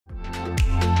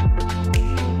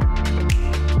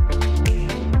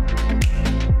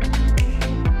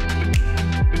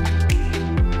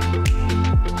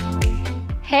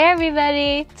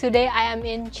everybody! Today I am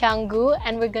in Canggu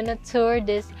and we're gonna tour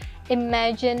this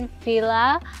Imagine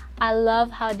Villa. I love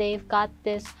how they've got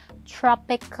this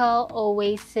tropical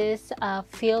oasis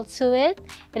feel to it.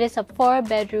 It is a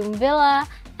 4-bedroom villa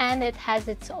and it has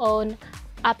its own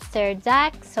upstairs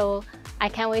deck, so I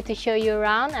can't wait to show you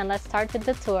around, and let's start with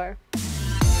the tour.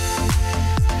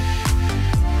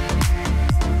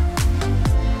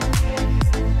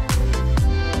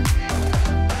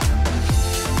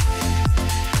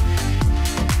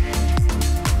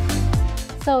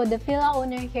 So the villa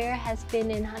owner here has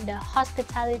been in the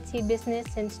hospitality business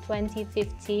since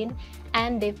 2015,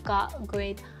 and they've got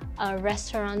great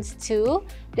restaurants too.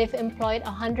 They've employed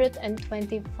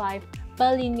 125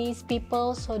 Balinese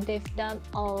people, so they've done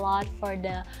a lot for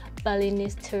the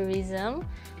Balinese tourism.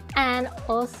 And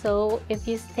also, if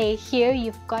you stay here,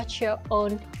 you've got your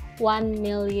own 1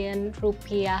 million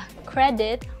rupiah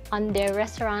credit on their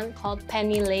restaurant called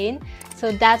Penny Lane,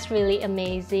 so that's really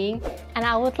amazing. And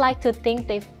I would like to think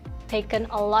they've taken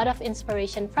a lot of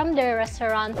inspiration from their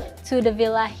restaurant to the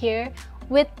villa here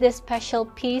with this special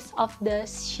piece of the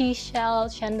seashell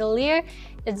chandelier.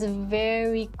 It's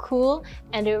very cool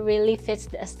and it really fits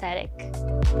the aesthetic.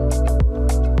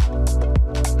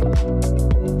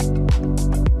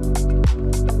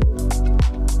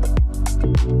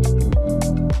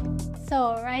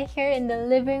 So right here in the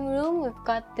living room, we've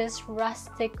got this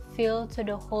rustic feel to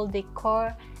the whole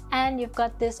decor, and you've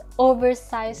got this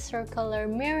oversized circular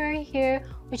mirror here,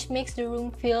 which makes the room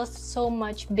feel so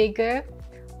much bigger.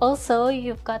 Also,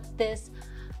 you've got this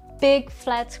big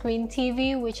flat screen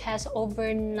TV which has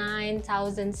over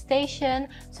 9,000 stations,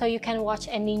 so you can watch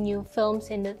any new films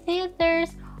in the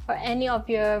theaters or any of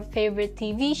your favorite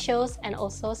TV shows, and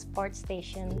also sports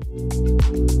station.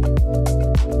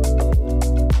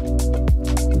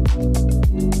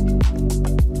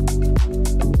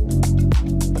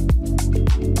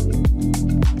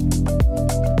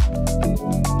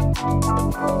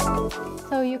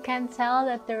 So you can tell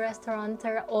that the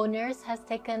restaurateur owners has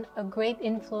taken a great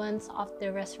influence of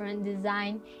the restaurant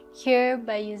design here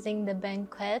by using the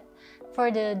banquet for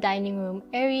the dining room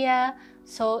area.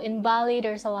 So in Bali,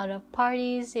 there's a lot of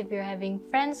parties. If you're having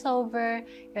friends over,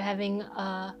 you're having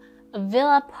a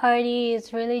villa party,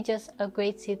 it's really just a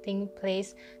great sitting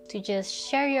place to just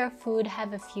share your food,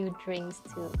 have a few drinks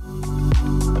too.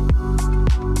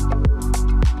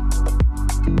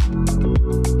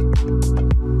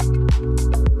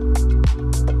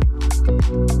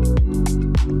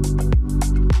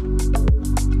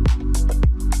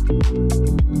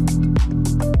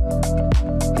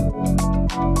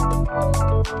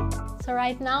 So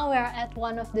right now we're at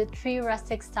one of the 3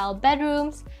 rustic style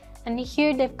bedrooms, and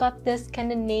here they've got this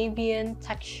Scandinavian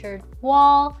textured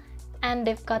wall, and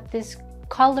they've got these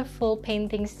colorful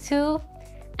paintings too.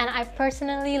 And I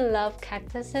personally love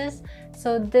cactuses,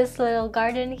 so this little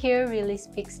garden here really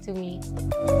speaks to me.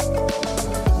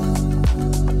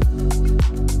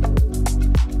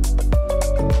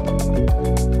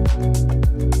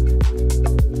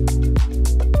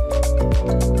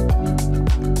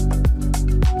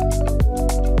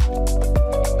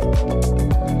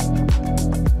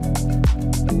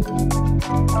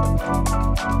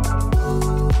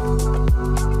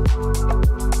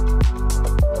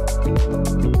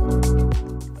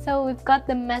 So we've got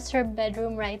the master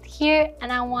bedroom right here,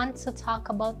 and I want to talk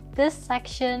about this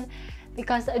section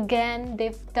because again,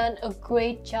 they've done a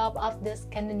great job of the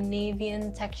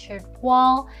Scandinavian textured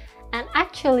wall, and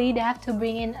actually they have to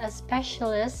bring in a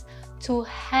specialist to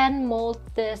hand mold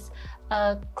this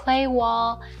clay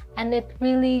wall, and it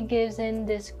really gives in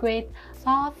this great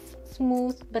soft,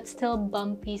 smooth but still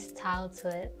bumpy style to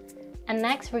it. And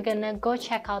next we're gonna go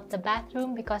check out the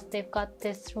bathroom because they've got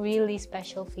this really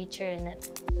special feature in it.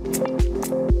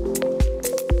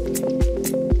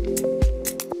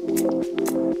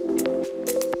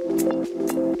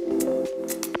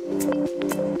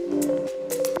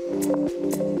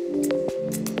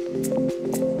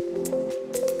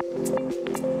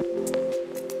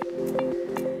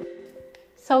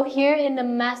 So here in the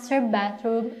master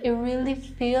bathroom, it really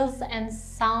feels and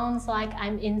sounds like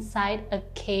I'm inside a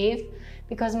cave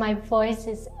because my voice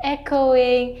is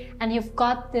echoing, and you've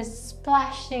got this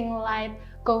splashing light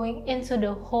going into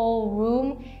the whole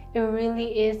room. It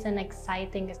really is an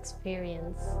exciting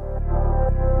experience.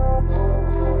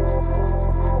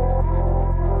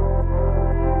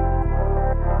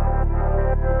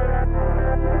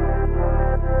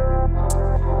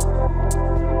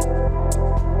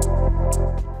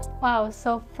 Wow,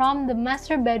 so from the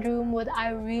master bedroom, what I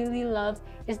really love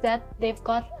is that they've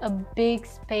got a big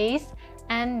space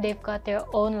and they've got their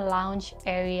own lounge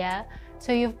area.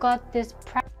 So you've got this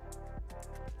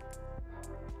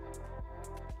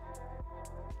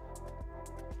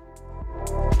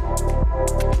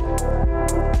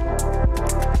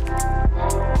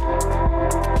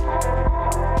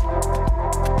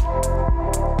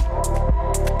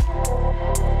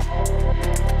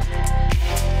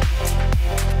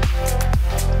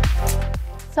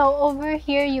So over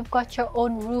here, you've got your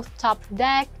own rooftop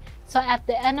deck. So at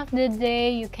the end of the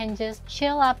day, you can just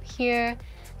chill up here.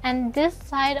 And this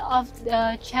side of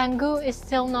the Canggu is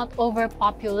still not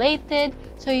overpopulated,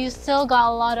 so you still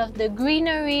got a lot of the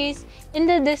greeneries. In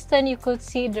the distance, you could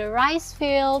see the rice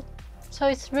field. So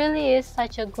it really is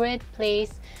such a great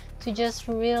place to just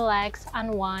relax,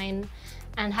 unwind,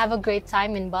 and have a great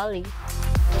time in Bali.